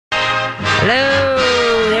Hello,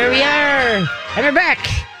 there we are. And we're back.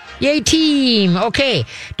 Yay, team. Okay.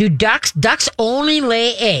 Do ducks only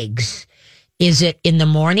lay eggs? Is it in the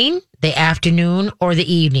morning, the afternoon, or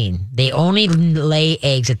the evening? They only lay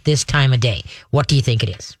eggs at this time of day. What do you think it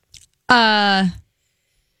is? I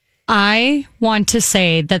want to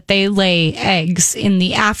say that they lay eggs in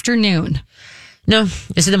the afternoon. No,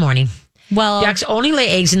 this is the morning. Well, Ducks only lay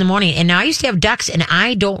eggs in the morning. And now I used to have ducks, and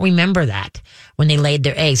I don't remember that when they laid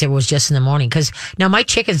their eggs. It was just in the morning. Because now my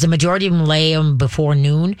chickens, the majority of them lay them before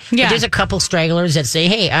noon. Yeah. But there's a couple stragglers that say,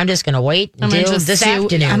 hey, I'm just going to wait until this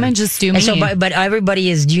afternoon. I'm going to just do me. And so, but everybody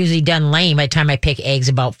is usually done laying by the time I pick eggs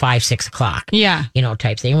about 5, 6 o'clock. Yeah.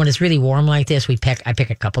 Type thing. When it's really warm like this, I pick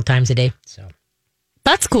a couple times a day. So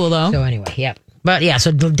that's cool, though. So anyway, yep. But yeah,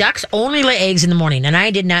 so the ducks only lay eggs in the morning, and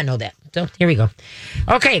I did not know that. So here we go.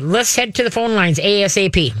 Okay, let's head to the phone lines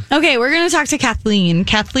ASAP. Okay, we're going to talk to Kathleen.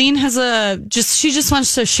 Kathleen has she just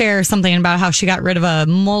wants to share something about how she got rid of a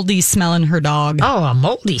moldy smell in her dog. Oh, a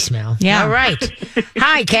moldy smell. Yeah. All right.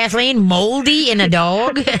 Hi, Kathleen. Moldy in a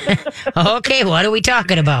dog? Okay, what are we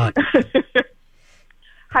talking about?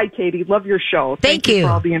 Hi, Katie. Love your show. Thank you for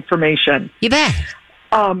all the information. You bet.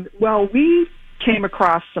 Well, we came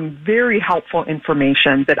across some very helpful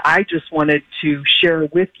information that I just wanted to share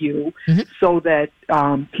with you so that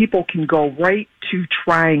people can go right to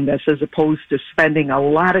trying this as opposed to spending a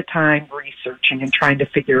lot of time researching and trying to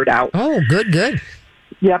figure it out. Oh, good.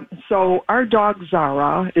 Yep. So our dog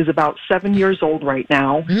Zara is about 7 years old right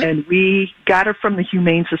now, and we got her from the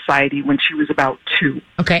Humane Society when she was about 2.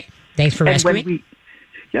 Okay. Thanks for rescuing.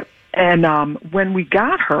 And when we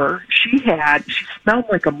got her, she smelled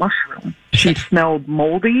like a mushroom. She smelled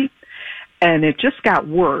moldy, and it just got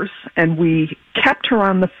worse. And we kept her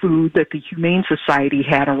on the food that the Humane Society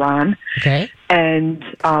had her on. Okay. And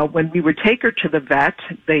when we would take her to the vet,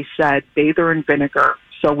 they said bathe her in vinegar.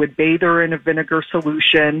 So we'd bathe her in a vinegar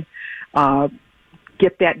solution,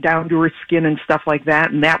 get that down to her skin and stuff like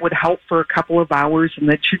that, and that would help for a couple of hours, and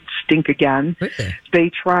then she'd stink again. Really? We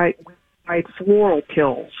tried floral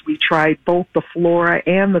pills. We tried both the flora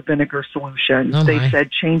and the vinegar solution. Oh, they said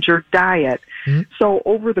change your diet. So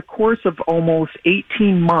over the course of almost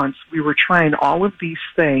 18 months, we were trying all of these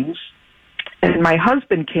things. And my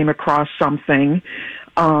husband came across something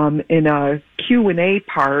in a Q&A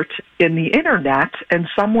part in the internet, and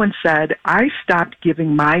someone said, I stopped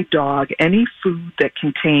giving my dog any food that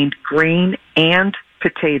contained grain and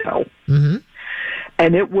potato.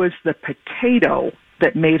 And it was the potato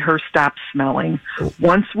that made her stop smelling.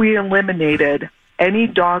 Once we eliminated any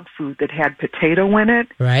dog food that had potato in it,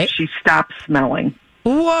 she stopped smelling.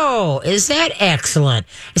 Whoa, is that excellent?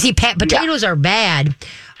 See, potatoes are bad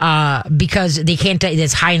because they can't.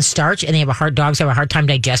 It's high in starch, and dogs have a hard time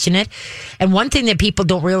digesting it. And one thing that people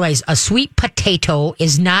don't realize: a sweet potato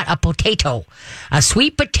is not a potato. A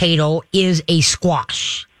sweet potato is a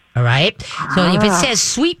squash. All right. So if it says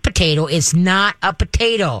sweet potato, it's not a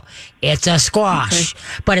potato. It's a squash.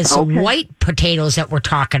 But it's the white potatoes that we're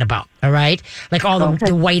talking about. All right. Like all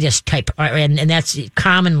the whitest type. And that's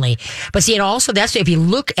commonly. But see, and also that's if you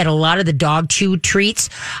look at a lot of the dog chew treats,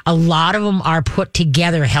 a lot of them are put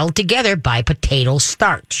together, held together by potato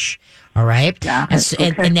starch. All right.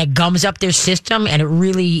 And that gums up their system, and it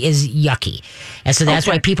really is yucky. And so that's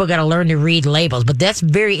why people got to learn to read labels. But that's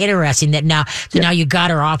very interesting that now you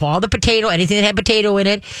got her off all the potato, anything that had potato in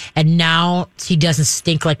it, and now she doesn't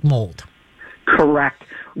stink like mold. Correct.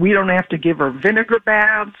 We don't have to give her vinegar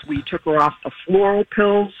baths. We took her off the floral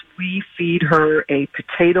pills. We feed her a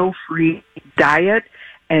potato-free diet,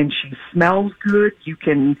 and she smells good. You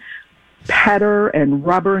can pet her and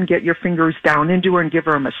rub her and get your fingers down into her and give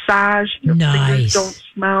her a massage. Your fingers don't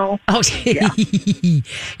smell. Oh,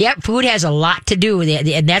 yeah. Food has a lot to do with it.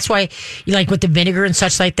 And that's why, like with the vinegar and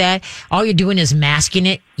such like that, all you're doing is masking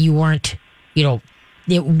it. You weren't,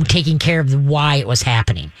 taking care of why it was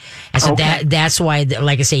happening. And so that's why,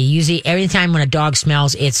 like I say, usually every time when a dog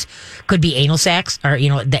smells, could be anal sacs or,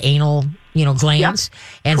 the anal, glands.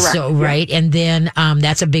 Yep. And correct. And then,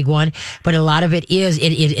 that's a big one. But a lot of it is,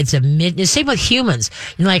 it's the same with humans.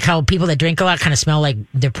 Like how people that drink a lot kind of smell like,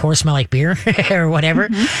 their pores smell like beer or whatever.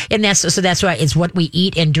 And that's why it's what we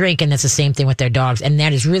eat and drink. And that's the same thing with their dogs. And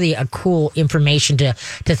that is really a cool information to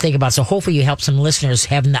think about. So hopefully you help some listeners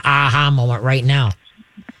having the aha moment right now.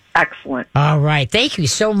 Excellent. All right. Thank you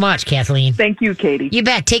so much, Kathleen. Thank you, Katie. You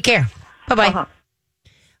bet. Take care. Bye-bye.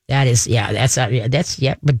 That is,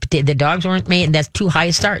 but the dogs weren't made, that's too high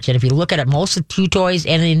a starch. And if you look at it, most of the chew toys,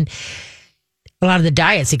 and a lot of the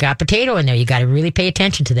diets. You got potato in there. You got to really pay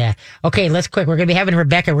attention to that. Okay, let's quick. We're going to be having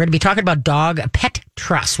Rebecca. We're going to be talking about dog pet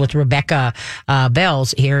trust with Rebecca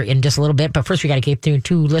Bells here in just a little bit. But first, we got to get through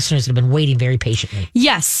 2 listeners that have been waiting very patiently.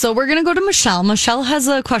 Yes. So we're going to go to Michelle. Michelle has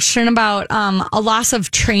a question about a loss of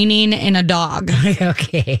training in a dog.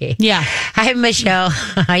 Okay. Yeah. Hi, Michelle.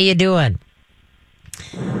 How you doing?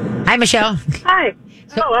 Hi, Michelle. Hi.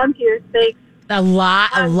 Oh, I'm here. Thanks. A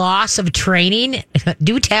loss of training?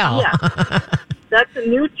 Do tell. Yeah. That's a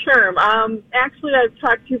new term. Actually, I've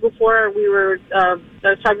talked to you before. I was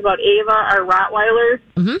talking about Ava, our Rottweiler,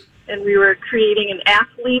 and we were creating an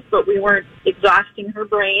athlete, but we weren't exhausting her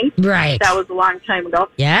brain. Right. That was a long time ago.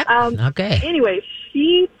 Yeah. Okay. Anyway,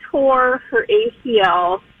 she tore her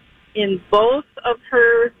ACL in both of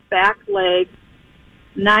her back legs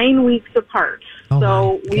 9 weeks apart.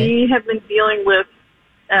 So we have been dealing with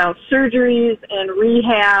surgeries and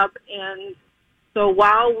rehab, and so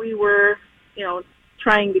while we were,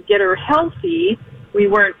 trying to get her healthy, we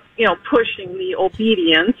weren't, pushing the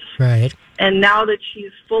obedience. Right. And now that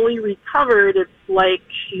she's fully recovered, it's like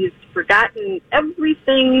she's forgotten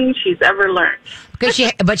everything she's ever learned.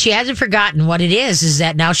 But she hasn't forgotten what it is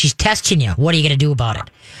that now she's testing you. What are you going to do about it?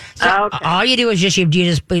 So all you do is you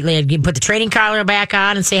just put the training collar back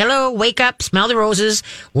on and say, hello, wake up, smell the roses.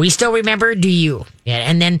 We still remember, do you? Yeah,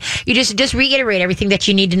 and then you just reiterate everything that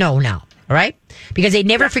you need to know now. All right? Because they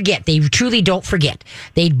never forget. They truly don't forget.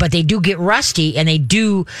 But they do get rusty, and they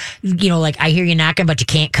do, like, I hear you knocking, but you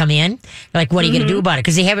can't come in. Like, what are you going to do about it?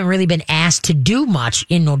 Because they haven't really been asked to do much,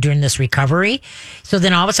 during this recovery. So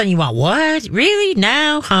then all of a sudden you want, what? Really?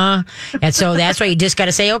 Now? Huh? And so that's why you just got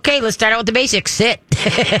to say, okay, let's start out with the basics. Sit.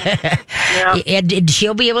 And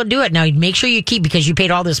she'll be able to do it. Now, make sure you keep, because you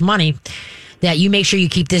paid all this money, that you make sure you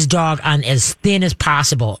keep this dog on as thin as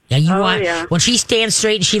possible. Now when she stands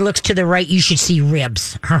straight and she looks to the right, you should see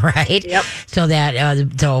ribs. All right. Yep. So that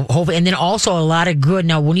hopefully, and then also a lot of good.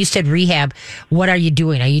 Now, when you said rehab, what are you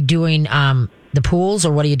doing? Are you doing the pools,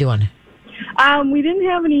 or what are you doing? We didn't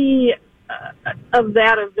have any of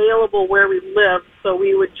that available where we lived, so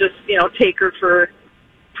we would just take her for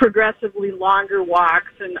progressively longer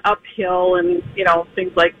walks and uphill and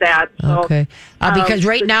things like that. So, okay. Because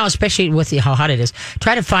right now, especially with how hot it is,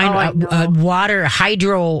 try to find water.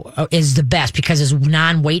 Hydro is the best because it's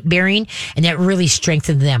non-weight bearing, and that really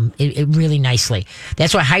strengthens them it really nicely.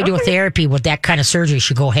 That's why hydrotherapy with that kind of surgery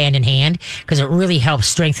should go hand in hand, because it really helps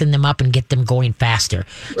strengthen them up and get them going faster.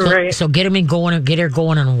 So get them get her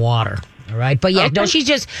going on water. All right. But no, she's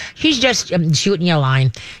just shooting you a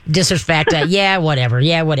line. Disrespect. Whatever.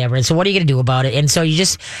 And so what are you going to do about it? And so you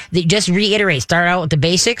just reiterate, start out with the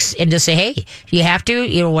basics and just say, hey, if you have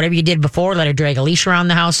to, whatever you did before, let her drag a leash around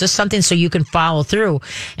the house, just something so you can follow through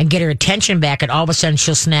and get her attention back. And all of a sudden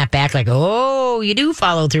she'll snap back like, oh, you do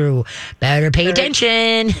follow through. Better pay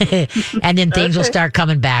attention. And then things will start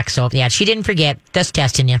coming back. So she didn't forget. Just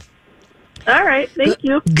testing you. All right. Thank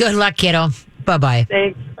you. Good luck, kiddo. Bye-bye.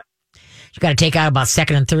 Thanks. You got to take out about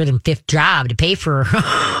second and third and fifth job to pay for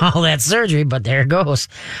all that surgery, but there it goes.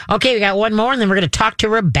 Okay, we got one more, and then we're going to talk to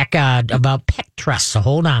Rebecca about pet trust. So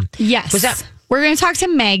hold on. Yes. What's up? We're going to talk to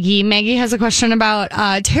Maggie. Maggie has a question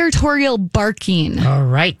about territorial barking. All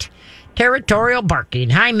right. Territorial barking.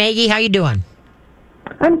 Hi, Maggie. How you doing?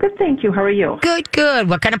 I'm good, thank you. How are you? Good.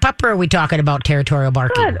 What kind of pupper are we talking about, territorial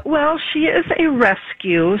barking? Good. Well, she is a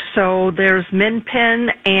rescue, so there's Min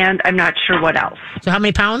Pin, and I'm not sure what else. So how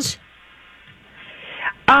many pounds?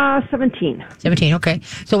 17. 17, okay.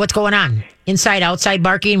 So what's going on? Inside, outside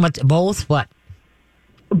barking? Both? What?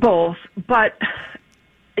 Both. But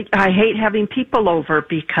I hate having people over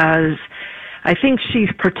because I think she's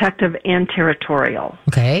protective and territorial.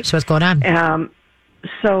 Okay, so what's going on?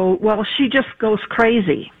 She just goes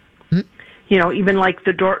crazy. Even like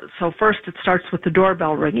the door. So first it starts with the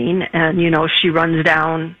doorbell ringing, and, she runs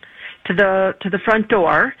down to the front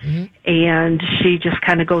door, and she just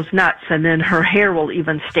kind of goes nuts, and then her hair will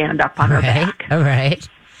even stand up on her back. All right.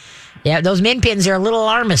 Yeah, those Min Pins are a little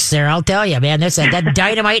alarmist there, I'll tell you, man. That's that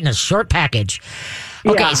dynamite in a short package.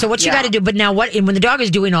 Okay, so what you got to do, but now when the dog is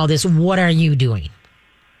doing all this, what are you doing?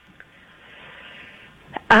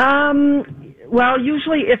 Well,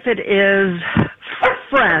 usually if it is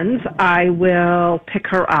friends, I will pick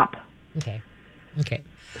her up.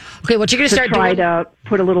 Okay, what you're going to start doing? Try to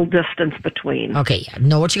put a little distance between. Okay,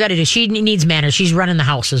 no, what you got to do, she needs manners. She's running the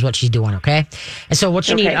house is what she's doing, okay? And so what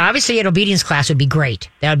you need, obviously an obedience class would be great.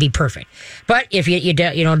 That would be perfect. But if you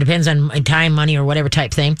depends on time, money, or whatever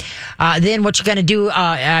type thing, then what you're going to do,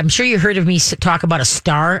 I'm sure you heard of me talk about a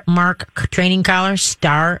Star Mark training collar,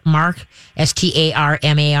 Star Mark,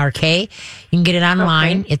 STARMARK. You can get it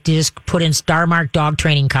online. You just put in Star Mark dog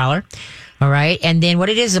training collar. All right. And then what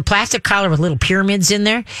it is a plastic collar with little pyramids in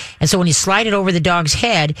there. And so when you slide it over the dog's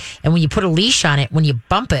head and when you put a leash on it, when you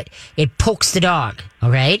bump it, it pokes the dog. All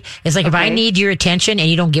right. It's like if I need your attention and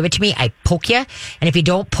you don't give it to me, I poke you. And if you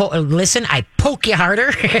don't listen, I poke you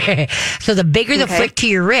harder. So the bigger the flick to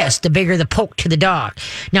your wrist, the bigger the poke to the dog.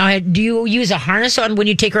 Now, do you use a harness on when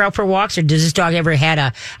you take her out for walks, or does this dog ever had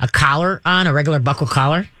a collar on, a regular buckle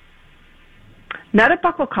collar? Not a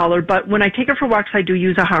buckle collar, but when I take her for walks, I do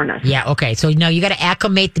use a harness. Yeah, okay. So now you got to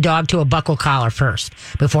acclimate the dog to a buckle collar first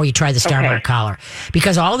before you try the Star Mark collar.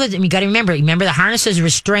 Because you got to remember the harnesses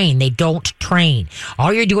restrain, they don't train.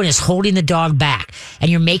 All you're doing is holding the dog back,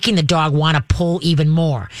 and you're making the dog want to pull even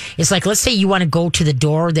more. It's like, let's say you want to go to the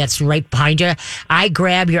door that's right behind you. I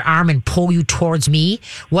grab your arm and pull you towards me.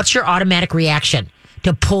 What's your automatic reaction?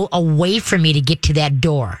 To pull away from me to get to that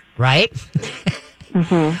door, right?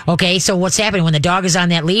 Mm-hmm. Okay, so what's happening when the dog is on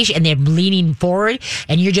that leash and they're leaning forward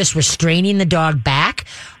and you're just restraining the dog back?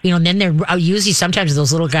 And then they're usually sometimes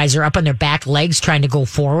those little guys are up on their back legs trying to go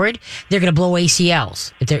forward. They're going to blow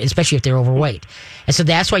ACLs, especially if they're overweight. And so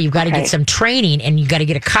that's why you've got to get some training, and you got to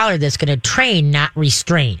get a collar that's going to train, not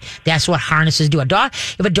restrain. That's what harnesses do.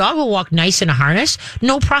 If a dog will walk nice in a harness,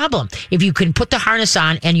 no problem. If you can put the harness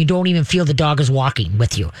on and you don't even feel the dog is walking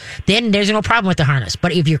with you, then there's no problem with the harness.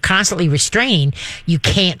 But if you're constantly restraining, you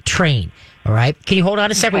can't train. All right. Can you hold on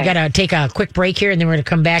a sec? We got to take a quick break here, and then we're going to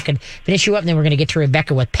come back and finish you up, and then we're going to get to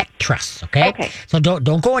Rebecca with Pet Trust. Okay. So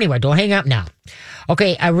don't go anywhere. Don't hang up now.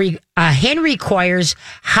 Okay. A hen requires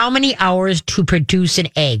how many hours to produce an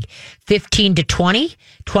egg? 15 to 20,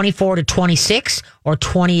 24 to 26, or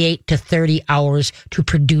 28 to 30 hours to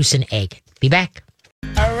produce an egg? Be back.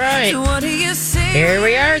 All right. Here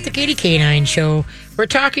we are at the Katie K9 Show. We're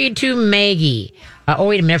talking to Maggie.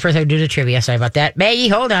 Wait a minute. First, I do the trivia. Sorry about that. Maggie,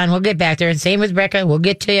 hold on. We'll get back there. Same with Rebecca. We'll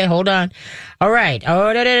get to you. Hold on. All right.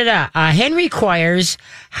 A hen requires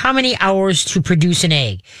how many hours to produce an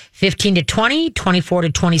egg? 15 to 20, 24 to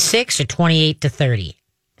 26, or 28 to 30?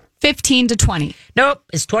 15 to 20. Nope.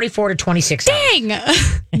 It's 24 to 26 Dang!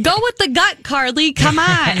 Go with the gut, Carly. Come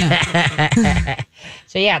on.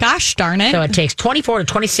 So, yeah. Gosh darn it. So it takes 24 to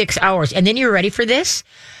 26 hours. And then you're ready for this?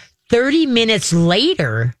 30 minutes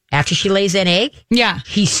later, after she lays an egg,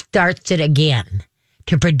 he starts it again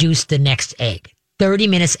to produce the next egg. 30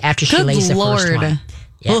 minutes after she lays the first one.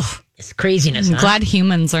 Yeah. It's craziness. I'm glad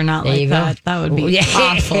humans are not like that. That would be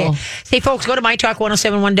awful. Hey, folks, go to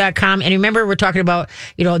mytalk1071.com. And remember, we're talking about,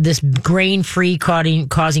 this grain-free causing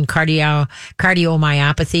cardiomyopathy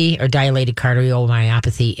or dilated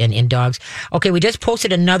cardiomyopathy in dogs. Okay, we just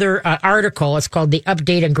posted another article. It's called The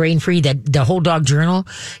Update on Grain-Free that the Whole Dog Journal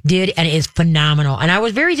did, and it is phenomenal. And I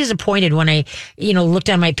was very disappointed when I, looked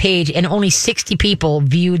on my page and only 60 people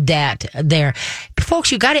viewed that there.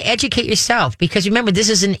 Folks, you got to educate yourself, because remember, this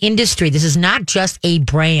is an industry. This is not just a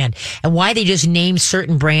brand. And why they just name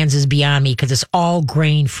certain brands is beyond me, because it's all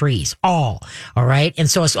grain free. All right. And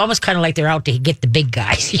so it's almost kind of like they're out to get the big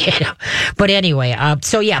guys, But anyway,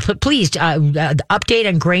 please, the update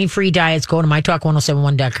on grain free diets, go to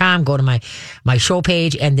mytalk1071.com, go to my show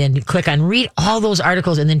page, and then click on read all those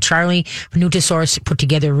articles. And then Charlie from Nutrisource put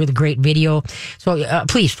together a really great video. So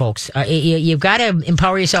please, folks, you've got to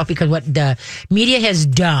empower yourself, because what the media has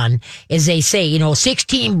done is they say,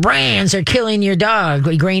 16 brands are killing your dog,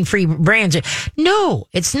 grain-free brands. No,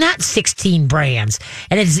 it's not 16 brands.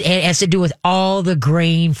 And it has to do with all the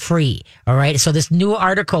grain-free. All right. So this new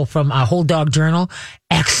article from Whole Dog Journal,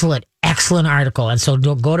 excellent article. And so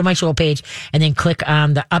go to my show page and then click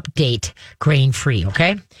on the update grain-free.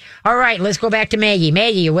 Okay. All right. Let's go back to Maggie.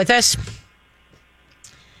 Maggie, you with us?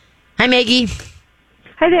 Hi, Maggie.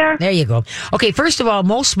 Hi there. There you go. Okay. First of all,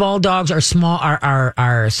 most small dogs are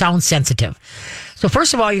sound sensitive. So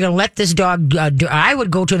first of all, you're going to let this dog, I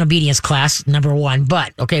would go to an obedience class, number one.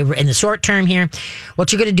 But, okay, in the short term here,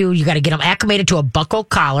 what you're going to do, you got to get them acclimated to a buckle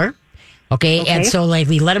collar. Okay. And so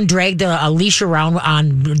we let him drag a leash around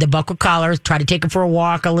on the buckle collar, try to take him for a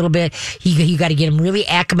walk a little bit. You got to get him really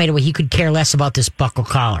acclimated where he could care less about this buckle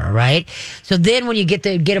collar, right? So then when you get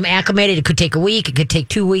him acclimated, it could take a week, it could take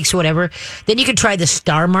 2 weeks, whatever. Then you could try the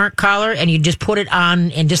Star Mark collar, and you just put it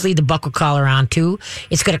on and just leave the buckle collar on too.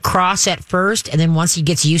 It's going to cross at first, and then once he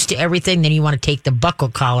gets used to everything, then you want to take the buckle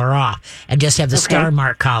collar off and just have the Star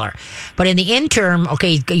Mark collar. But in the interim,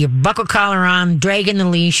 okay, you got your buckle collar on, dragging the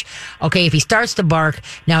leash. Okay, if he starts to bark,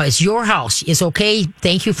 now it's your house. It's okay.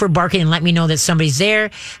 Thank you for barking and let me know that somebody's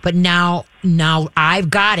there. But now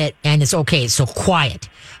I've got it, and it's okay. So quiet.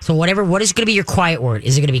 So what is going to be your quiet word?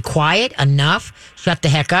 Is it going to be quiet enough? Shut the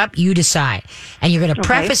heck up. You decide. And you're going to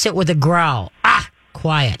preface it with a growl.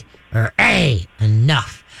 Quiet. Or, hey,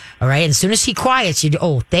 enough. All right. And as soon as he quiets,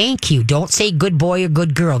 thank you. Don't say good boy or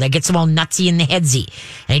good girl. That gets them all nutsy in the headsy.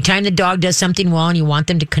 Anytime the dog does something well and you want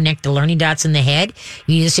them to connect the learning dots in the head,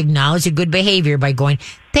 you just acknowledge a good behavior by going,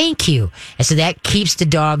 thank you. And so that keeps the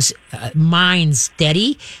dog's mind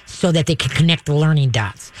steady so that they can connect the learning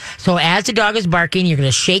dots. So as the dog is barking, you're going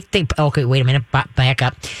to shake okay, wait a minute, back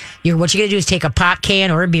up. What you're going to do is take a pop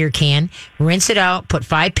can or a beer can, rinse it out, put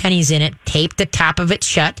 5 pennies in it, tape the top of it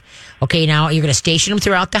shut. Okay, now you're going to station them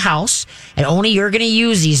throughout the house, and only you're going to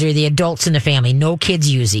use these, or the adults in the family. No kids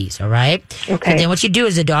use these, all right? Okay. And then what you do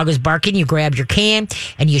is the dog is barking, you grab your can,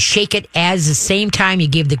 and you shake it as the same time you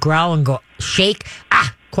give the growl and go, shake,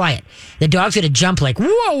 quiet. The dog's going to jump like,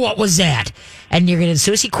 whoa, what was that? And you're going to, as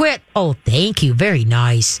soon as he quit, thank you, very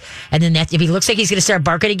nice. And then if he looks like he's going to start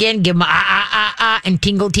barking again, give him and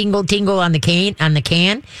tingle, tingle, tingle on the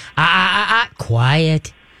can.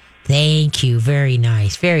 Quiet. Thank you. Very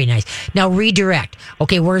nice. Very nice. Now redirect.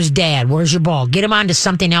 Okay, where's Dad? Where's your ball? Get him onto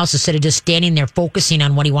something else instead of just standing there focusing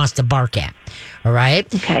on what he wants to bark at. All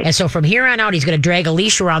right? Okay. And so from here on out, he's going to drag a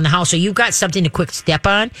leash around the house. So you've got something to quick step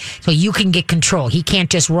on so you can get control. He can't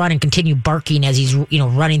just run and continue barking as he's,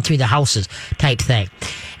 running through the houses type thing.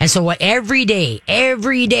 And so every day,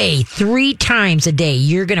 3 times a day,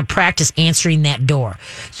 you're going to practice answering that door.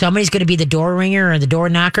 Somebody's going to be the door ringer or the door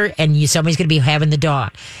knocker, and somebody's going to be having the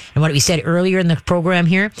dog. And what we said earlier in the program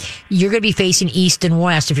here, you're going to be facing east and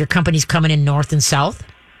west if your company's coming in north and south.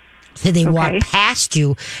 So they walk past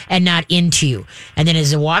you and not into you. And then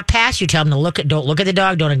as they walk past you, tell them to don't look at the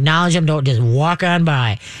dog, don't acknowledge them, don't just walk on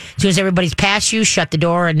by. As soon as everybody's past you, shut the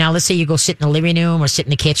door. And now let's say you go sit in the living room or sit in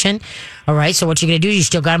the kitchen. All right. So what you're going to do is you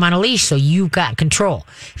still got him on a leash. So you've got control.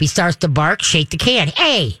 If he starts to bark, shake the can.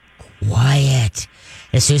 Hey, quiet.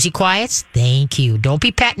 As soon as he quiets, thank you. Don't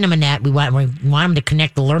be petting him in that. We want him to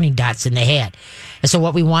connect the learning dots in the head. And so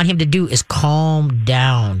what we want him to do is calm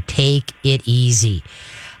down. Take it easy.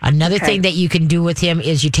 Another thing that you can do with him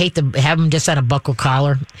is you have him just on a buckle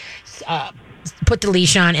collar, put the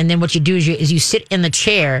leash on, and then what you do is you sit in the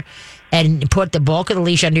chair and put the bulk of the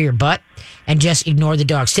leash under your butt and just ignore the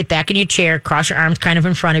dog. Sit back in your chair, cross your arms kind of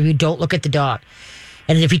in front of you. Don't look at the dog.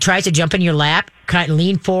 And if he tries to jump in your lap, kind of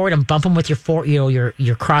lean forward and bump him with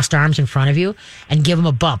your crossed arms in front of you and give him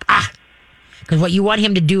a bump. Because what you want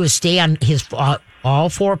him to do is stay on his all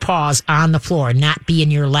 4 paws on the floor, not be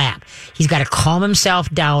in your lap. He's got to calm himself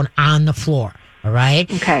down on the floor. All right.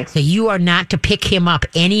 Okay. So you are not to pick him up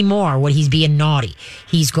anymore when he's being naughty.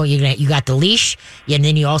 You got the leash, and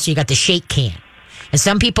then you got the shake can. And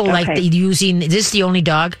some people like using. This is the only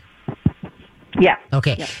dog. Yeah.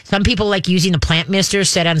 Okay. Yeah. Some people like using the plant mister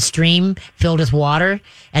set on stream filled with water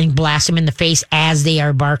and blast them in the face as they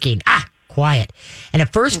are barking. Quiet. And the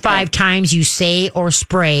first 5 times you say or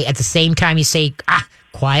spray at the same time you say,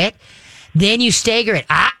 quiet. Then you stagger it.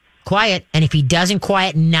 Quiet. And if he doesn't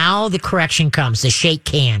quiet, now the correction comes, the shake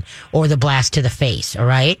can or the blast to the face. All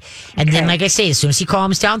right. And then, like I say, as soon as he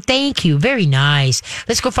calms down, thank you. Very nice.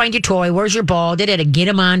 Let's go find your toy. Where's your ball? Get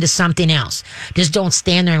him on to something else. Just don't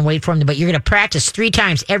stand there and wait for him but you're going to practice 3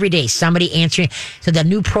 times every day. Somebody answering. So the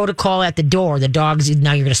new protocol at the door, the dogs,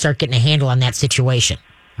 now you're going to start getting a handle on that situation.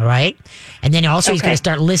 All right. And then also he's going to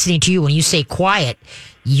start listening to you. When you say quiet,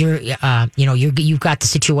 you've got the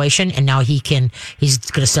situation and now he's going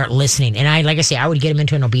to start listening. And I would get him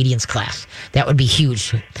into an obedience class. That would be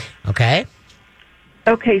huge. Okay.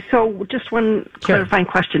 Okay. So just one clarifying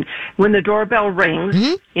question. When the doorbell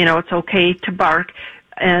rings, it's okay to bark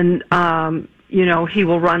and, he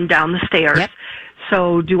will run down the stairs. Yep.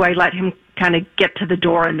 So do I let him kind of get to the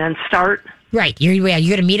door and then start? Right. You're going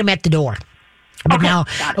to meet him at the door. But now,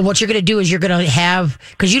 what you're going to do is you're going to have,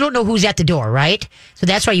 because you don't know who's at the door, right? So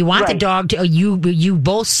that's why you want the dog to, you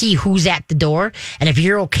both see who's at the door. And if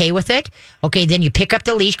you're okay with it, then you pick up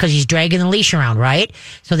the leash because he's dragging the leash around, right?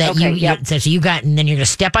 So that and then you're going to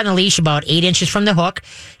step on the leash about 8 inches from the hook.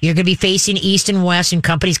 You're going to be facing east and west and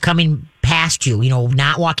companies coming past you,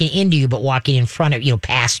 not walking into you, but walking in front of you,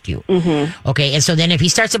 past you. Mm-hmm. Okay. And so then if he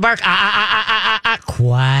starts to bark,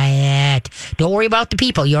 quiet. Don't worry about the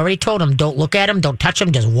people. You already told him, don't look at him, don't touch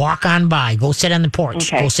him, just walk on by. Go sit on the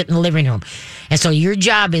porch. Go sit in the living room. And so your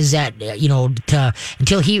job is that,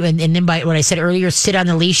 until he, and then by what I said earlier, sit on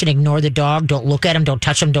the leash and ignore the dog. Don't look at him, don't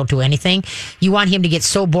touch him, don't do anything. You want him to get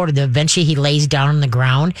so bored that eventually he lays down on the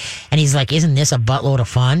ground and he's like, isn't this a buttload of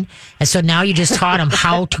fun? And so now you just taught him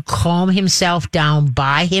how to calm himself down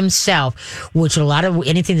by himself, which a lot of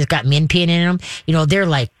anything that's got min pin in them, they're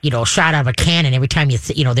like, shot out of a cannon every time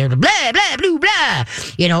they're blah, blah, blah, blah,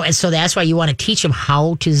 and so that's why you want to teach them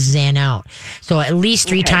how to zen out. So at least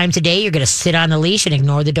 3 times a day, you're going to sit on the leash and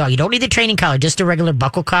ignore the dog. You don't need the training collar, just a regular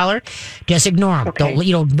buckle collar. Just ignore them.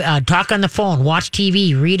 Okay. Don't, talk on the phone, watch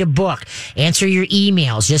TV, read a book, answer your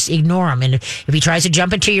emails. Just ignore him. And if he tries to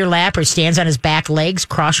jump into your lap or stands on his back legs,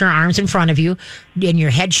 cross your arms in front of you, and your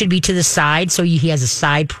head should be to the side so he has a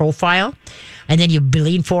side profile. And then you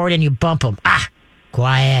lean forward and you bump him.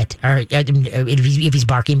 Quiet. Or if he's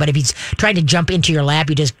barking. But if he's trying to jump into your lap,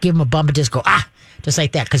 you just give him a bump and just go, just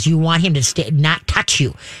like that. Because you want him to not touch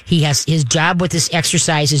you. His job with this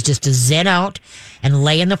exercise is just to zen out and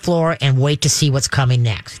lay on the floor and wait to see what's coming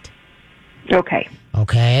next. Okay.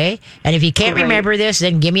 Okay. And if you can't remember this,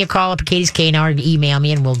 then give me a call up at Katie's K-Now or email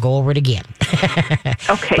me and we'll go over it again.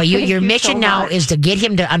 Okay. But your mission now is to get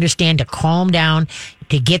him to understand, to calm down,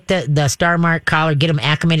 to get the Star Mark collar, get him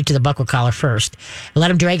acclimated to the buckle collar first.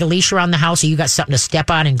 Let him drag a leash around the house so you got something to step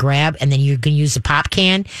on and grab, and then you can use the pop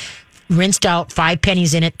can, rinsed out, 5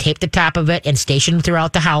 pennies in it, tape the top of it, and station him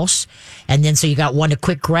throughout the house. And then so you got one to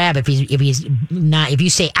quick grab. If you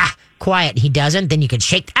say, quiet, he doesn't, then you can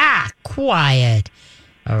shake, quiet.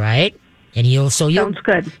 All right? And Sounds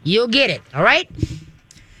good. You'll get it. All right?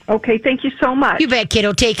 Okay, thank you so much. You bet,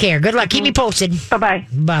 kiddo. Take care. Good luck. Keep me posted. Bye-bye.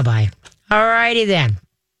 Bye-bye. All righty then.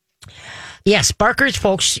 Yes, barkers,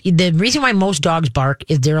 folks. The reason why most dogs bark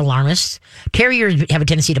is they're alarmists. Terriers have a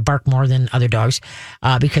tendency to bark more than other dogs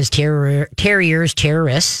because terriers,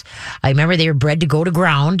 terrorists. I remember they were bred to go to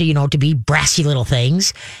ground, to be brassy little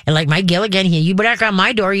things. And like my Gilligan, you knock on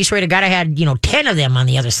my door, you swear to God I had, 10 of them on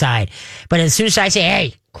the other side. But as soon as I say,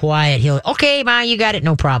 hey, quiet, he'll, okay, Ma, you got it,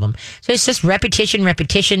 no problem. So it's just repetition,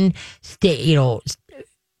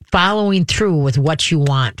 following through with what you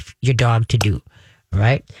want your dog to do. All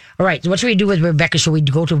right. So what should we do with Rebecca? Should we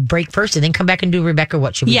go to a break first and then come back and do Rebecca?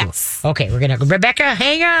 What should we do? Yes. Okay, we're going to... Rebecca,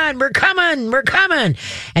 hang on. We're coming.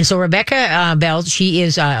 And so Rebecca Bell, she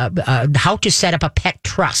is how to set up a pet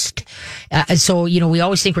trust. So, we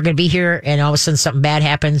always think we're going to be here and all of a sudden something bad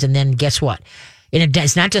happens and then guess what? And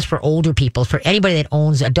it's not just for older people, for anybody that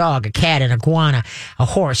owns a dog, a cat, an iguana, a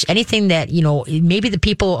horse, anything that, maybe the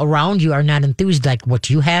people around you are not enthused like what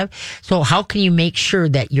you have. So how can you make sure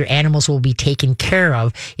that your animals will be taken care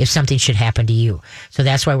of if something should happen to you? So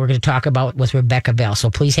that's why we're going to talk about with Rebecca Bell. So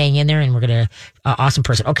please hang in there and we're going to, awesome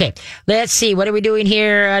person. Okay, let's see. What are we doing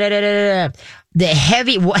here? What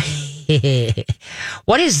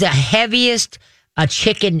is the heaviest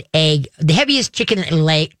chicken egg? The heaviest chicken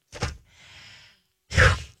leg.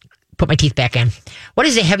 Put my teeth back in. What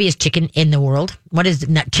is the heaviest chicken in the world? What is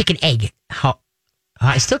not chicken egg?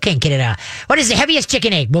 I still can't get it out. What is the heaviest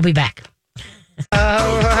chicken egg? We'll be back.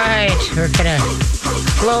 All right, we're gonna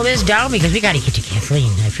slow this down because we got to get to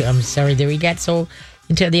Kathleen. I'm sorry that we got so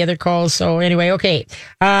into the other calls. So anyway, okay.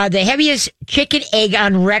 The heaviest chicken egg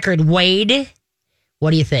on record weighed.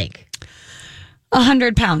 What do you think?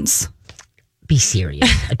 100 pounds. Be serious.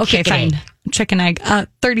 Okay, fine. Egg. Chicken egg.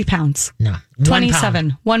 30 pounds. No.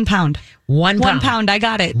 27. 1 pound. 1 pound. 1 pound. I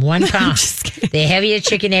got it. 1 pound. The heaviest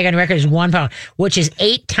chicken egg on record is 1 pound, which is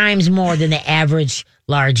 8 times more than the average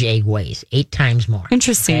large egg weighs. 8 times more.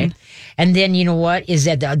 Interesting. Okay? And then you know what is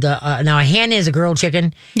that now a hen is a girl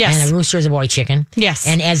chicken. Yes. And a rooster is a boy chicken. Yes.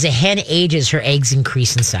 And as the hen ages, her eggs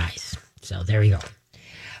increase in size. So there you go.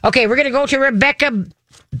 Okay, we're gonna go to Rebecca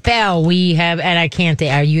Bell. We have, and I can't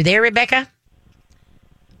think. Are you there, Rebecca?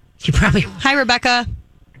 You probably. Hi, Rebecca.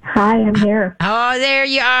 Hi, I'm here. Oh, there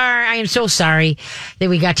you are. I am so sorry that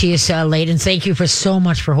we got to you so late, and thank you for so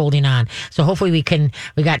much for holding on. So hopefully we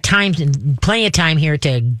got time, plenty of time here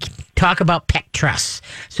to talk about pet trusts.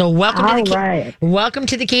 So welcome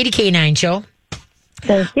to the Katie K9 show.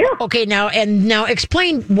 Thank you. Okay, now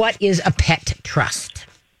explain what is a pet trust.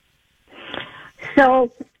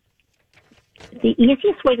 So the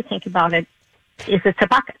easiest way to think about it is it's a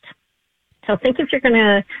bucket. So think if you're going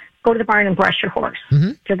to go to the barn and brush your horse. Mm-hmm.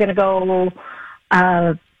 If you're going to go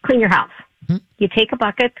clean your house. Mm-hmm. You take a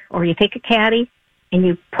bucket or you take a caddy and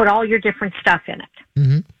you put all your different stuff in it.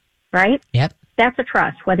 Mm-hmm. Right? Yep. That's a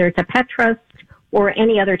trust, whether it's a pet trust or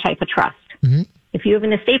any other type of trust. Mm-hmm. If you have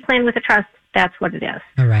an estate plan with a trust, that's what it is.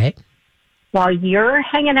 All right. While you're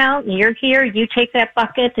hanging out and you're here, you take that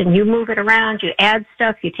bucket and you move it around, you add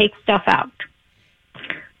stuff, you take stuff out.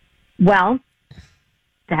 Well,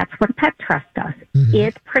 that's what a pet trust does. Mm-hmm.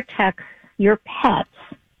 It protects your pets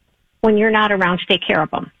when you're not around to take care of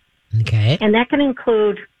them. Okay. And that can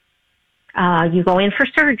include you go in for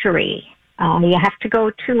surgery. You have to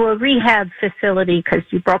go to a rehab facility because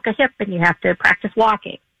you broke a hip and you have to practice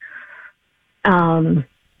walking.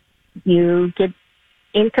 You get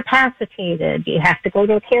incapacitated. You have to go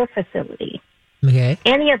to a care facility. Okay.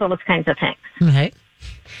 Any of those kinds of things. Okay.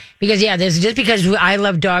 Because there's just because I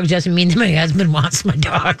love dogs doesn't mean that my husband wants my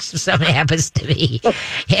dogs. If something happens to me,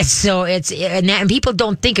 and people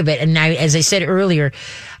don't think of it. And as I said earlier,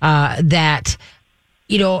 that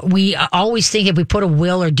we always think if we put a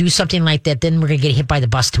will or do something like that, then we're gonna get hit by the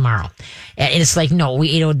bus tomorrow. And it's like no,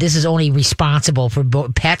 this is only responsible for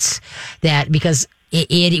pets because.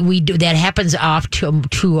 That happens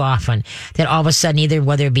too often that all of a sudden either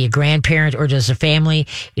whether it be a grandparent or just a family,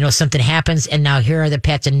 something happens and now here are the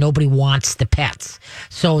pets and nobody wants the pets.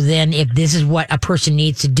 So then if this is what a person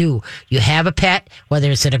needs to do, you have a pet, whether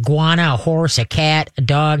it's an iguana, a horse, a cat, a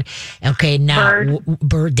dog. Okay. Now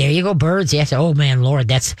bird, there you go. Birds. Yes. Oh man, Lord,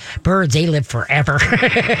 that's birds. They live forever.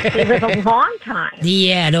 They live a long time.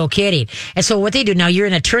 Yeah, no kidding. And so what they do now, you're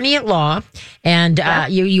an attorney at law and,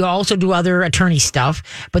 you also do other attorney stuff.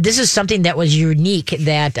 But this is something that was unique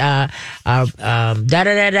that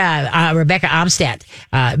Rebecca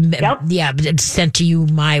Amstadt sent to you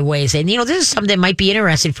my way, saying, this is something that might be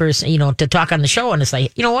interesting for us, to talk on the show. And it's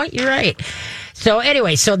like, you know what, you're right. So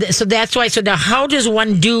anyway, so that's why. So now, how does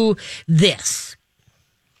one do this?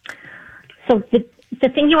 So the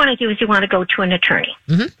thing you want to do is you want to go to an attorney.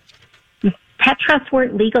 Mm-hmm. Pet trusts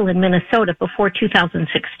weren't legal in Minnesota before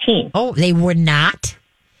 2016. Oh, they were not?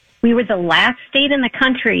 We were the last state in the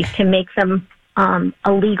country to make them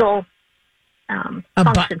a legal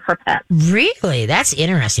function for pets. Really? That's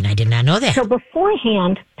interesting. I did not know that. So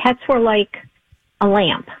beforehand, pets were like a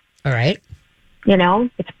lamp. All right.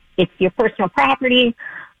 It's your personal property.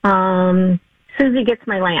 Susie gets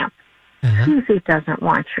my lamp. Uh-huh. Susie doesn't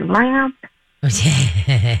want your lamp.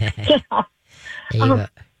 There you go.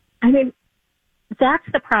 I mean, that's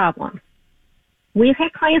the problem. We've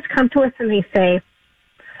had clients come to us and they say,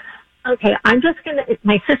 okay,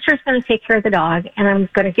 my sister's going to take care of the dog and I'm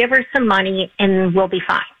going to give her some money and we'll be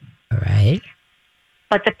fine. All right.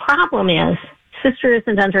 But the problem is, sister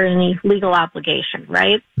isn't under any legal obligation,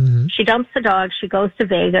 right? Mm-hmm. She dumps the dog. She goes to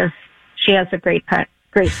Vegas. She has a great time.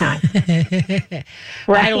 Right?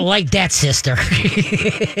 I don't like that, sister.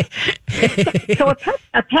 So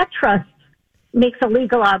a pet trust makes a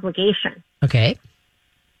legal obligation. Okay.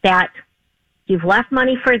 That you've left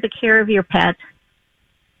money for the care of your pet.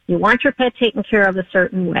 You want your pet taken care of a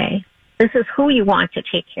certain way. This is who you want to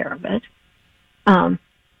take care of it.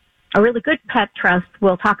 A really good pet trust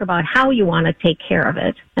will talk about how you want to take care of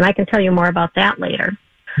it, and I can tell you more about that later.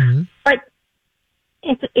 Mm-hmm. But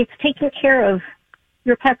it's taking care of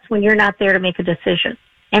your pets when you're not there to make a decision.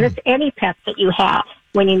 And it's any pet that you have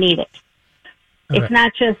when you need it. It's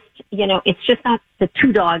not just, it's just not the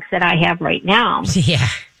two dogs that I have right now. Yeah.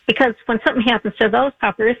 Because when something happens to those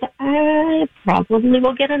puppers, I probably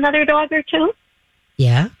will get another dog or two.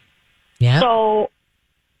 Yeah. Yeah. So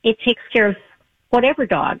it takes care of whatever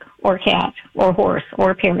dog or cat or horse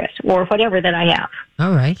or parrot or whatever that I have.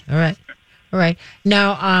 All right.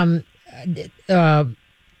 Now,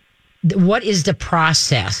 what is the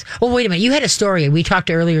process? Oh, wait a minute. You had a story. We talked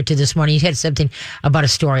earlier to this morning. You had something about a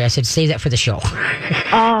story. I said, save that for the show.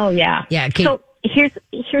 Oh, yeah. Yeah. Okay. So here's a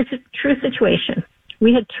true situation.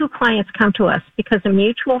 We had two clients come to us because a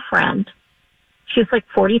mutual friend, she's like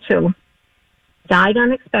 42, died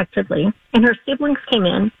unexpectedly, and her siblings came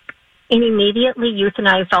in and immediately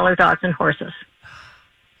euthanized all her dogs and horses.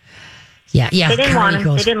 Yeah. They didn't want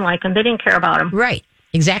them. They didn't like them. They didn't care about them. Right.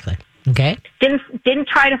 Exactly. Okay. Didn't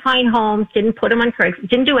try to find homes. Didn't put them on Craigslist.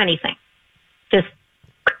 Didn't do anything. Just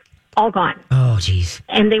all gone. Oh, geez.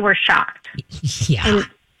 And they were shocked. Yeah.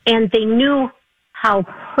 And they knew how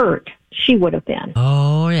hurt she would have been.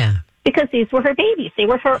 Oh, yeah. Because these were her babies. They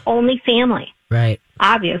were her only family. Right.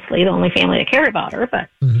 Obviously, the only family that cared about her, but...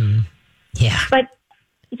 Mm-hmm. Yeah. But,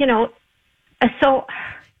 so...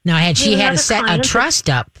 Now, had she had set a trust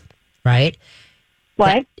up, right?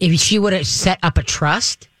 What? If she would have set up a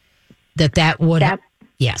trust, that would have...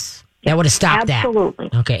 Yes. That would have stopped absolutely.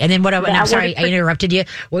 that. Okay. And then what... I'm sorry, I interrupted you.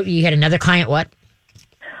 You had another client, what?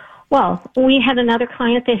 Well, we had another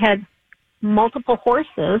client that had multiple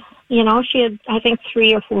horses. She had, I think,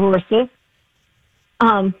 3 or 4 horses.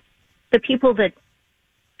 The people that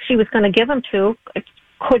she was going to give them to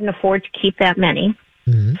couldn't afford to keep that many.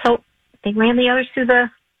 Mm-hmm. So they ran the others through the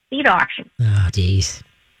feed auction. Oh, geez.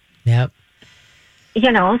 Yep.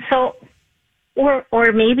 So,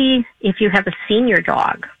 or maybe if you have a senior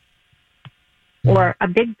dog or a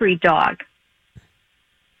big breed dog,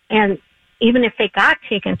 and even if they got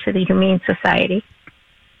taken to the Humane Society,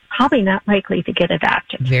 probably not likely to get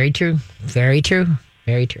adopted. Very true. Very true.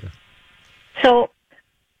 Very true. So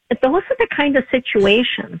those are the kind of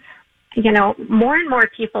situations, more and more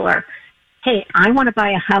people are, hey, I want to buy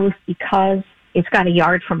a house because it's got a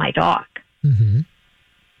yard for my dog. You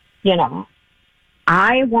know,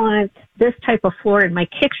 I want this type of floor in my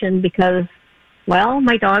kitchen because, well,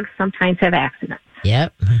 my dogs sometimes have accidents.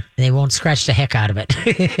 Yep. They won't scratch the heck out of it.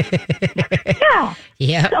 Yeah.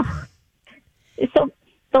 Yeah. So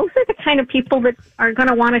those are the kind of people that are going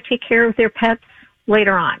to want to take care of their pets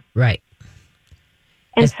later on. Right.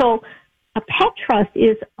 And so a pet trust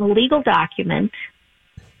is a legal document.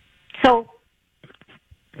 So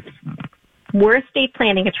we're estate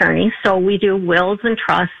planning attorneys, so we do wills and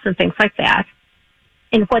trusts and things like that.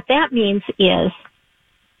 And what that means is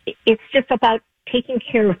it's just about taking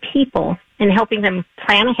care of people and helping them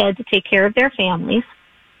plan ahead to take care of their families,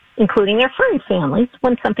 including their furry families,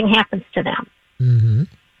 when something happens to them. Mm-hmm.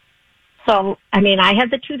 So, I mean, I have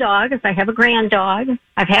the 2 dogs. I have a grand dog.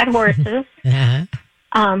 I've had horses.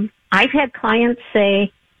 I've had clients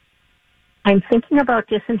say, I'm thinking about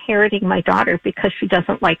disinheriting my daughter because she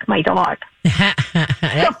doesn't like my dog.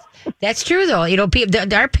 That's true, though. You know,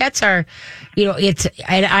 our pets are, you know,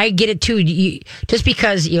 I get it too. Just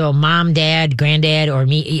because, you know, mom, dad, granddad, or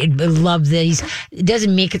me love these, it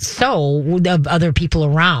doesn't make it so of other people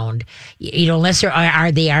around. You know, unless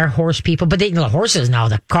they are horse people, but horses now,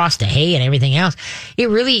 the cost of hay and everything else,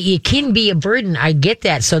 it can be a burden. I get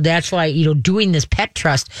that. So that's why, you know, doing this pet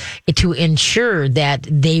trust to ensure that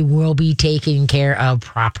they will be taken care of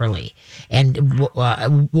properly and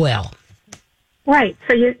well. Right.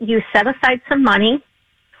 So you set aside some money,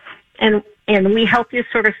 and we help you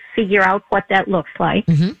sort of figure out what that looks like.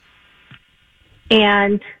 Mm-hmm.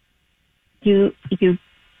 And you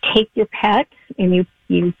take your pet and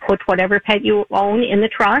you put whatever pet you own in the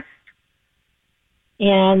trust.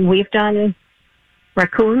 And we've done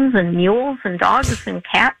raccoons and mules and dogs and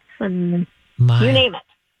cats and you name it.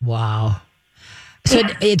 Wow. So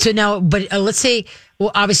now, but let's say, well,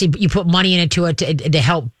 obviously you put money into it to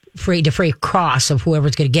help defray costs of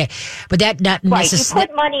whoever's going to get, but that not necessarily. You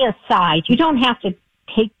put money aside. You don't have to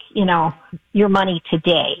take, you know, your money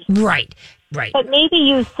today. Right. But maybe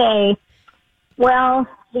you say, well,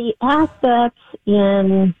 the assets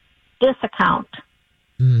in this account,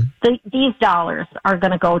 these dollars are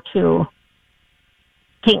going to go to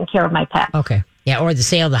taking care of my pet. Okay. Yeah, or the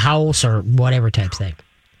sale of the house or whatever type thing.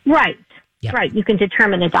 Right. Yep. Right. You can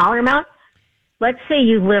determine a dollar amount. Let's say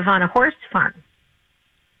you live on a horse farm.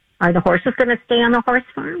 Are the horses going to stay on the horse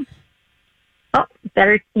farm? Oh,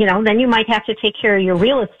 better, you know, then you might have to take care of your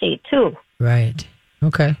real estate too. Right.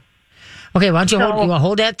 Okay. Okay, why don't you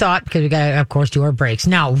hold that thought, because we got to, of course, do our breaks.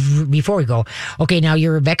 Now, before we go, okay, now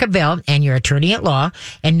you're Rebecca Bell and you're attorney at law,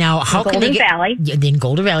 and now how can they get...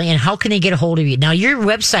 Golden Valley, and how can they get a hold of you? Now, your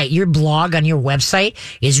website, your blog on your website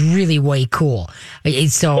is really way cool.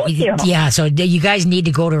 So, yeah, so you guys need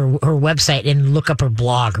to go to her website and look up her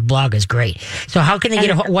blog. Her blog is great. So how can they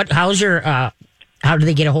get how do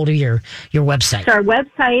they get a hold of your website? So our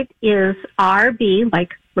website is RB,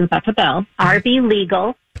 like Rebecca Bell, RB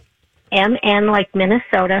Legal, MN like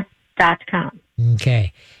Minnesota.com.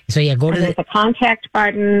 Okay. So yeah, go to there's a contact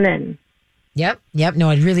button and. Yep. No,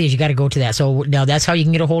 it really is. You got to go to that. So now that's how you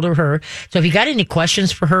can get a hold of her. So if you got any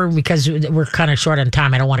questions for her, because we're kind of short on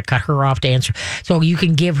time, I don't want to cut her off to answer. So you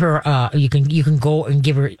can give her, you can go to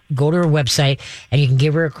her website and you can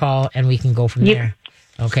give her a call and we can go from there.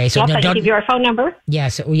 Okay. So I can give you our phone number. Yeah.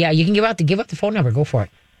 So yeah, you can give up the phone number. Go for it.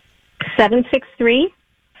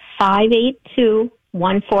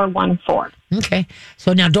 763-582-1414. Okay.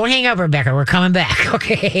 So now don't hang up, Rebecca. We're coming back.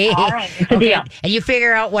 Okay. All right. It's a deal. And you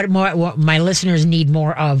figure out what my listeners need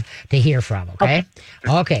more of to hear from. Okay.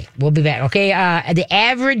 Okay. We'll be back. Okay. The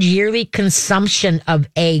average yearly consumption of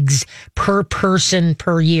eggs per person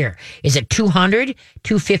per year, is it 200,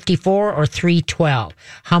 254, or 312?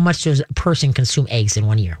 How much does a person consume eggs in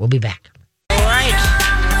 1 year? We'll be back. All right.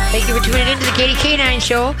 Thank you for tuning in to the Katie K9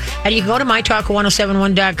 Show. And you can go to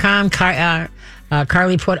mytalk1071.com.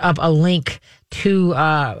 Carly put up a link to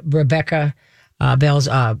Rebecca Bell's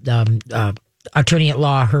attorney at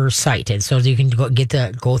law, her site, and so you can go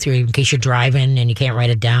through in case you're driving and you can't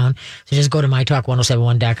write it down. So just go to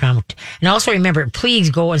mytalk1071.com. And also remember,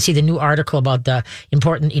 please go and see the new article about the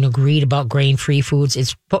important, read about grain-free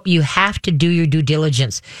foods. You have to do your due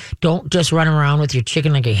diligence. Don't just run around with your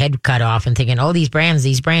chicken like your head cut off and thinking, oh, these brands.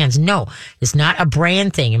 No, it's not a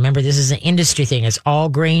brand thing. Remember, this is an industry thing. It's all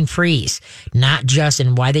grain-free, not just,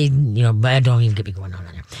 and why they, but don't even get me going on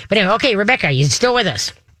there. But anyway, okay, Rebecca, you still with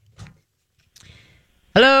us?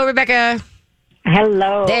 Hello, Rebecca.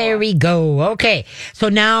 Hello. There we go. Okay. So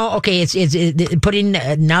now, it's put in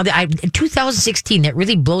now that 2016, that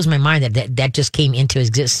really blows my mind that just came into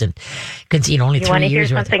existence. Because, only 3 years. You want to hear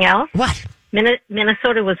something else? What?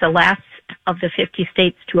 Minnesota was the last of the 50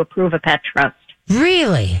 states to approve a pet trust.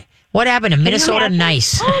 Really? What happened to Minnesota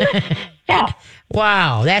Nice? Yeah.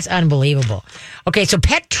 Wow, that's unbelievable. Okay, so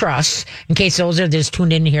Pet Trust, in case those are just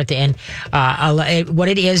tuned in here at the end, what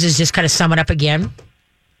it is just kind of sum it up again.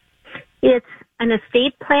 It's an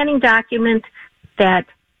estate planning document that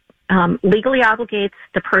legally obligates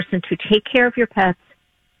the person to take care of your pets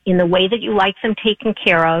in the way that you like them taken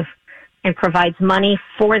care of and provides money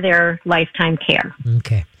for their lifetime care.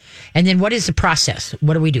 Okay. And then what is the process?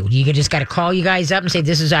 What do we do? You just got to call you guys up and say,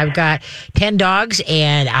 I've got 10 dogs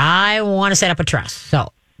and I want to set up a trust.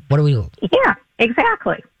 So what do we do? Yeah,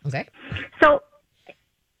 exactly. Okay. So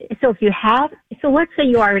if you have, let's say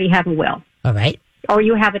you already have a will. All right. Or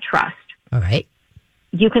you have a trust. All right.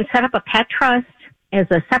 You can set up a pet trust as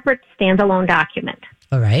a separate standalone document.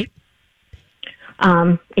 All right.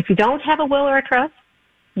 If you don't have a will or a trust,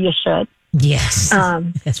 you should. Yes.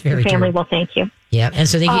 That's very your family true. will thank you. Yeah. And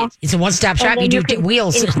so it's a one-stop shop. You do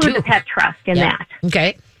wheels include too. the pet trust in that.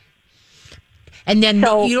 Okay. And then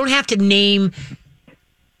you don't have to name,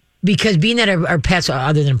 because being that our pets,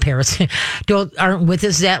 other than parents, aren't with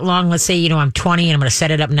us that long. Let's say, I'm 20 and I'm going to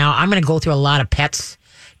set it up now. I'm going to go through a lot of pets,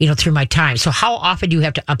 through my time. So how often do you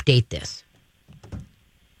have to update this?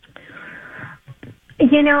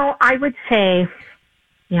 I would say,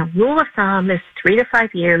 rule of thumb is 3 to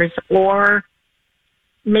 5 years or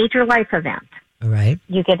major life event. All right.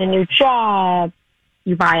 You get a new job,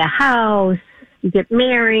 you buy a house, you get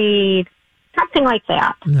married, something like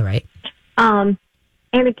that. All right. And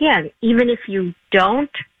again, even if you don't,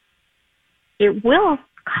 it will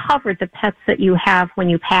cover the pets that you have when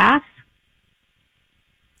you pass.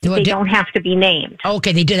 They don't have to be named.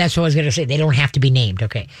 Okay, they do. That's what I was going to say. They don't have to be named.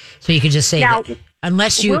 Okay. So you can just say now, that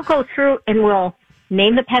unless you... We'll go through and we'll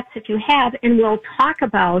name the pets that you have, and we'll talk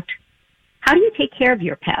about how do you take care of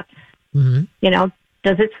your pets? Mm-hmm.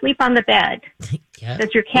 Does it sleep on the bed? Yeah.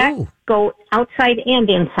 Does your cat go outside and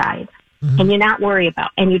inside? Mm-hmm. And you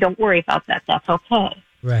don't worry about that. That's okay.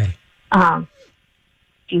 Right. Do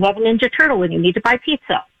you have a Ninja Turtle when you need to buy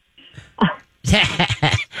pizza?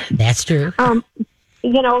 That's true.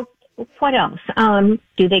 What else?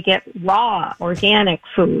 Do they get raw, organic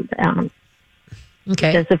food?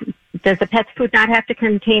 Okay. Does the pet's food not have to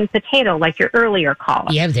contain potato, like your earlier call?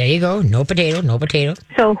 Yeah, there you go. No potato, no potato.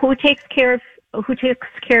 So who takes care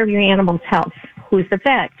of your animal's health? Who's the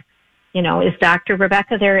vet? Is Dr.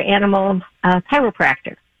 Rebecca their animal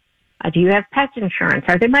chiropractor? Do you have pet insurance?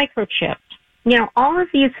 Are they microchipped? All of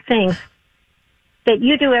these things that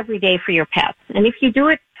you do every day for your pets. And if you do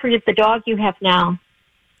it for the dog you have now,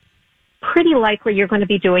 pretty likely you're going to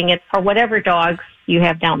be doing it for whatever dogs you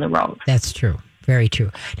have down the road. That's true. Very true.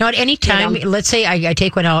 Now, at any time, let's say I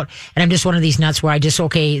take one out and I'm just one of these nuts where I just,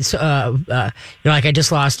 like I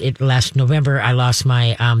just lost it last November, I lost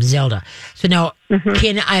my Zelda. So now,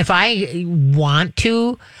 if I want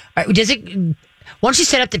to, once you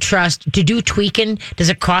set up the trust, to do tweaking, does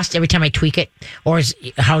it cost every time I tweak it? Or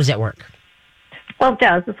how does that work? Well, it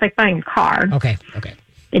does. It's like buying a car. Okay.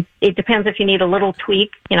 It depends if you need a little tweak.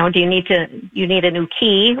 Do you need a new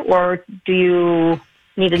key, or do you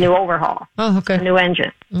need a new overhaul? Oh, okay. A new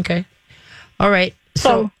engine. Okay. All right.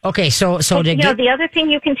 So the other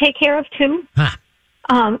thing you can take care of too.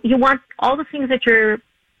 You want all the things that your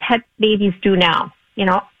pet babies do now.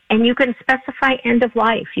 And you can specify end of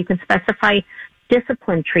life. You can specify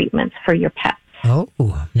discipline treatments for your pets.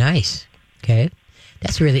 Oh, nice. Okay.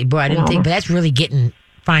 That's really, boy, I didn't think, but that's really getting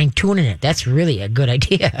fine-tuning it. That's really a good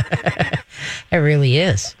idea. It really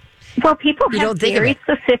is. Well, people have very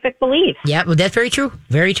specific beliefs. Yeah, well, that's very true.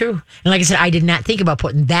 Very true. And like I said, I did not think about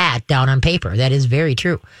putting that down on paper. That is very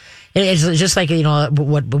true. It's just like,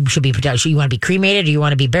 what should be protected. You want to be cremated or you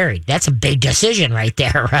want to be buried? That's a big decision right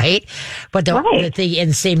there, right? But the thing,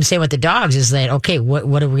 and same with the dogs, is that, okay,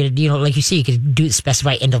 what are we going to do? Like you see, you can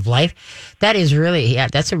specify end of life. That is really,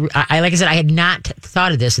 like I said, I had not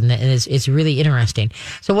thought of this, and it's really interesting.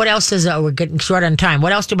 So what else is, we're getting short on time.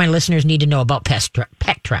 What else do my listeners need to know about pet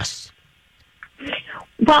trusts?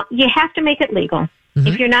 Well, you have to make it legal. Mm-hmm.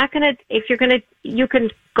 You can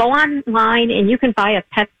go online and you can buy a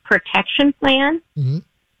pet protection plan, mm-hmm.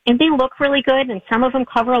 and they look really good, and some of them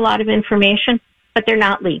cover a lot of information, but they're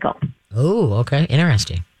not legal. Oh, okay.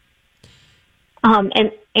 Interesting.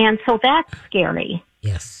 And so that's scary.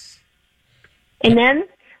 Yes. And then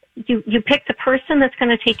you pick the person that's going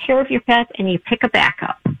to take care of your pet, and you pick a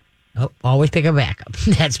backup. Oh, always pick a backup.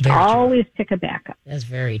 That's very true. Always pick a backup. That's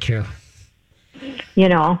very true.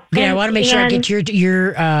 Yeah, I want to make sure I get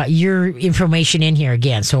your information in here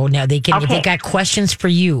again. So now they can, if they got questions for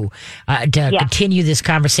you to continue this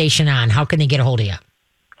conversation on, how can they get a hold of you?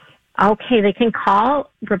 Okay, they can call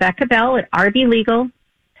Rebecca Bell at RB Legal,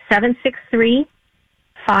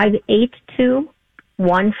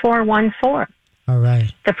 582-1414. All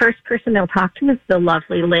right. The first person they'll talk to is the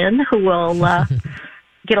lovely Lynn, who will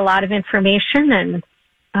get a lot of information,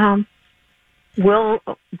 and we'll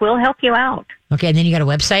help you out. Okay, and then you got a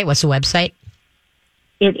website. What's the website?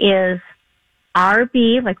 It is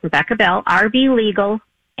RB, like Rebecca Bell,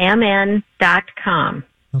 rblegalmn.com.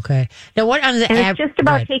 Okay. Now, what on the And it's just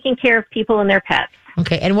about taking care of people and their pets.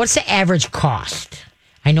 Okay, and what's the average cost?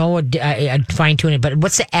 I know I'd fine tune it, but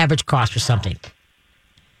what's the average cost for something?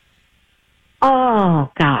 Oh,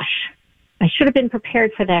 gosh. I should have been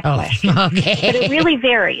prepared for that question. Okay. But it really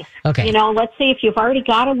varies. Okay. You know, let's say if you've already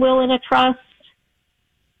got a will and a trust,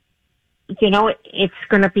 you know, it's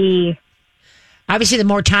going to be... Obviously, the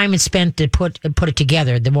more time it's spent to put it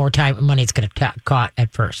together, the more time and money it's going to cost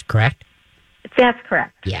at first, correct? That's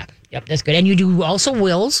correct. Yeah. Yep, that's good. And you do also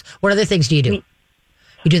wills. What other things do you do?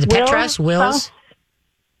 You do the pet trust, wills?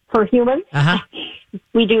 For humans. Uh-huh.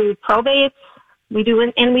 We do probates. We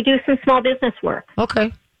do some small business work.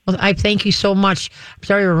 Okay. Well, I thank you so much. I'm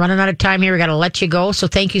sorry we're running out of time here. We got to let you go. So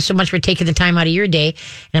thank you so much for taking the time out of your day.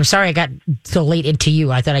 And I'm sorry I got so late into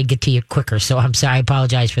you. I thought I'd get to you quicker. So I'm sorry. I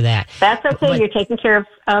apologize for that. That's okay. But you're taking care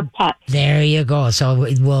of pets. There you go. So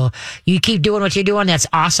you keep doing what you're doing. That's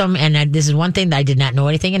awesome. And this is one thing that I did not know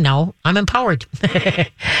anything. And now I'm empowered.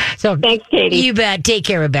 So thanks, Katie. You bet. Take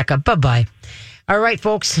care, Rebecca. Bye-bye. All right,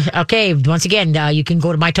 folks. Okay, once again, you can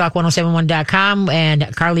go to mytalk1071.com,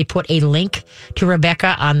 and Carly put a link to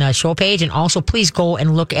Rebecca on the show page. And also, please go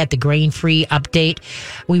and look at the grain-free update.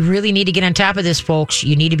 We really need to get on top of this, folks.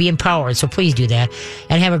 You need to be empowered, so please do that.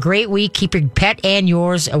 And have a great week. Keep your pet and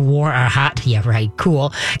yours warm or hot. Yeah, right.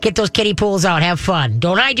 Cool. Get those kiddie pools out. Have fun.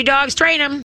 Don't hide your dogs. Train them.